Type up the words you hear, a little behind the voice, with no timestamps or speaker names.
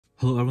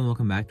Hello everyone,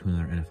 welcome back to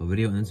another NFL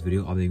video. In this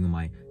video, I'll be giving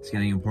my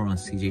scouting report on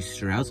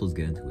Stroud, so let's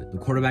get into it. The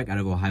quarterback out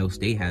of Ohio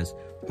State has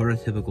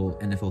prototypical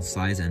NFL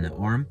size and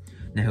arm.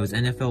 Now his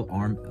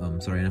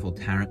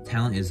NFL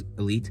talent is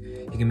elite.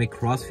 He can make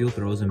cross-field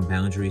throws and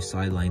boundary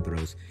sideline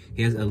throws.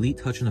 He has elite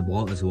touch on the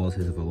ball as well as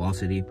his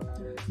velocity.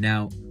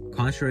 Now,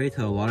 contrary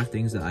to a lot of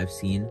things that I've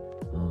seen,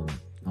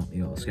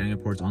 scouting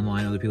reports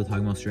online, other people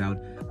talking about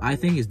Stroud, I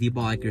think his deep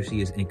ball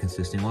accuracy is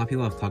inconsistent. A lot of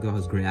people have talked about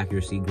his great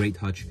accuracy, great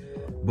touch,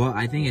 but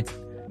I think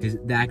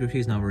the accuracy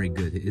is not very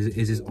good.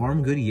 Is his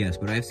arm good? Yes,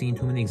 but I've seen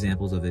too many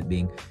examples of it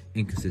being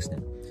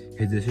inconsistent.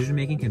 His decision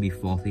making can be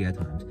faulty at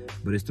times,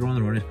 but his throw on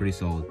the run is pretty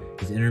solid.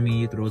 His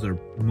intermediate throws are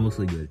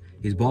mostly good.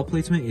 His ball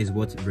placement is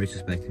what's very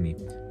suspect to me.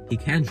 He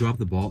can drop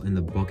the ball in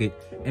the bucket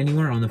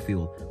anywhere on the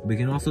field, but he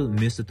can also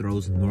miss the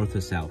throws north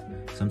to south,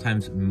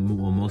 sometimes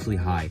mostly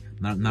high.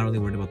 Not really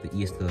worried about the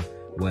east to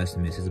west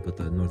misses, but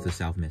the north to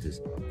south misses,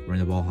 running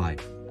the ball high.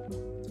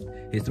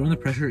 His throw under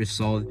pressure is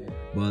solid,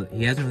 but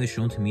he hasn't really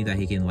shown to me that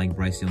he can, like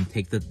Bryce Young,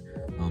 take the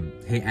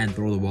hit and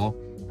throw the ball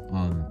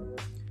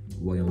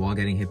while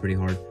getting hit pretty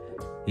hard.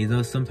 He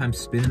does sometimes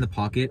spin in the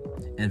pocket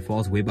and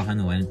falls way behind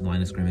the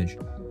line of scrimmage,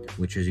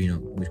 which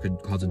could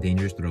cause a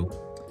dangerous throw.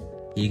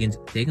 He can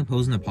stay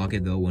composed in the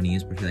pocket though when he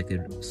is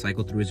protected,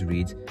 cycle through his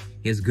reads.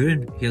 He has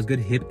good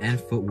hip and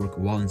footwork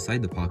while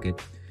inside the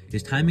pocket.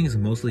 His timing is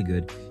mostly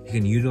good. He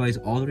can utilize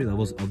all three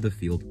levels of the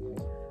field.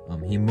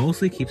 He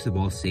mostly keeps the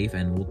ball safe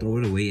and will throw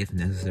it away if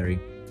necessary.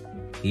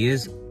 He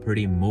is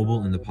pretty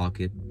mobile in the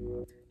pocket.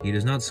 He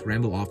does not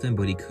scramble often,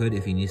 but he could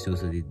if he needs to,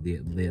 so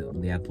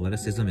the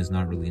athleticism is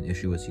not really an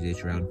issue with CJ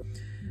Stroud.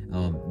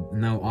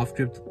 Now,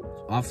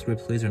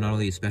 off-script plays are not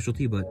really a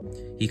specialty, but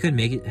he could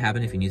make it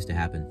happen if he needs to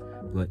happen.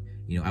 But,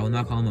 I will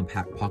not call him a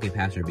pocket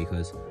passer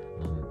because,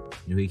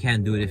 he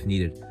can do it if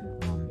needed.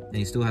 And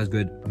he still has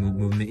good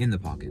movement in the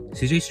pocket.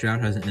 CJ Stroud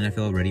has an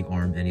NFL-ready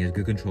arm, and he has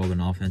good control of an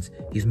offense.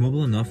 He's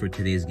mobile enough for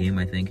today's game,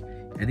 I think.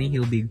 I think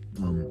he'll be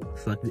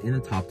selected in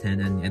the top 10,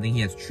 and I think he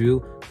has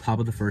true top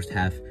of the first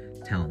half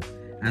talent.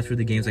 As for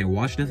the games I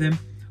watched of him,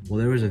 well,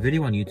 there was a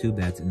video on YouTube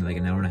that's in like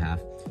an hour and a half.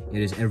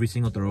 It is every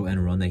single throw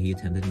and run that he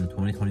attempted in the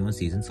 2021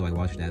 season, so I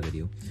watched that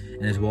video.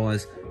 And as well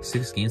as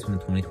 6 games from the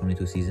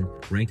 2022 season,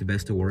 ranked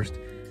best to worst.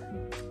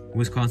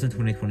 Wisconsin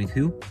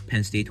 2022,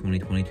 Penn State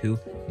 2022,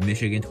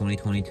 Michigan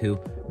 2022,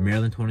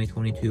 Maryland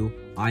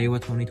 2022, Iowa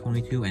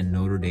 2022, and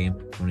Notre Dame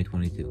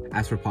 2022.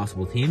 As for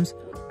possible teams,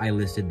 I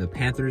listed the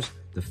Panthers,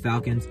 the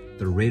Falcons,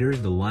 the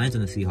Raiders, the Lions,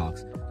 and the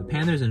Seahawks. The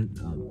Panthers and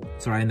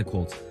the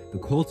Colts. The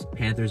Colts,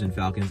 Panthers, and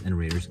Falcons and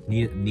Raiders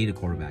need a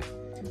quarterback.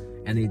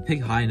 And they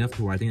pick high enough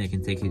to where I think they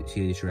can take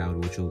CJ Stroud,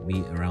 which will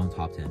be around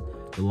top 10.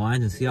 The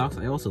Lions and Seahawks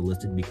I also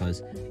listed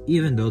because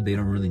even though they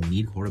don't really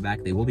need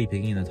quarterback, they will be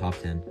picking in the top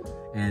 10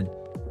 and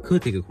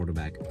could take a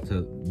quarterback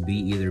to be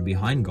either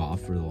behind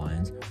Goff for the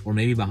Lions or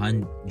maybe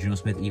behind Geno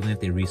Smith, even if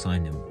they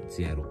re-signed him in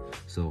Seattle.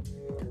 So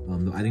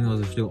I think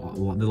those are still,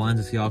 the Lions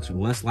and Seahawks are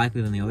less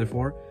likely than the other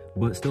 4,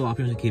 but still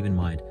options to keep in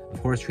mind.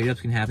 Of course,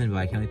 trade-ups can happen, but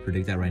I can't really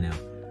predict that right now.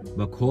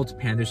 But Colts,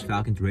 Panthers,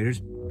 Falcons,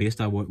 Raiders,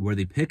 based on where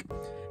they pick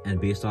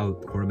and based on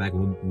quarterback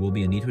will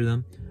be a need for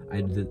them,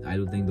 I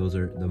don't think those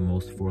are the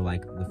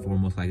four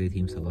most likely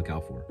teams to look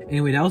out for.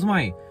 Anyway, that was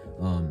my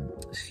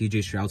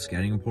CJ Stroud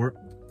scouting report.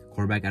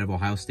 Quarterback out of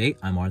Ohio State.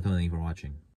 I'm Martha. Thank you for watching.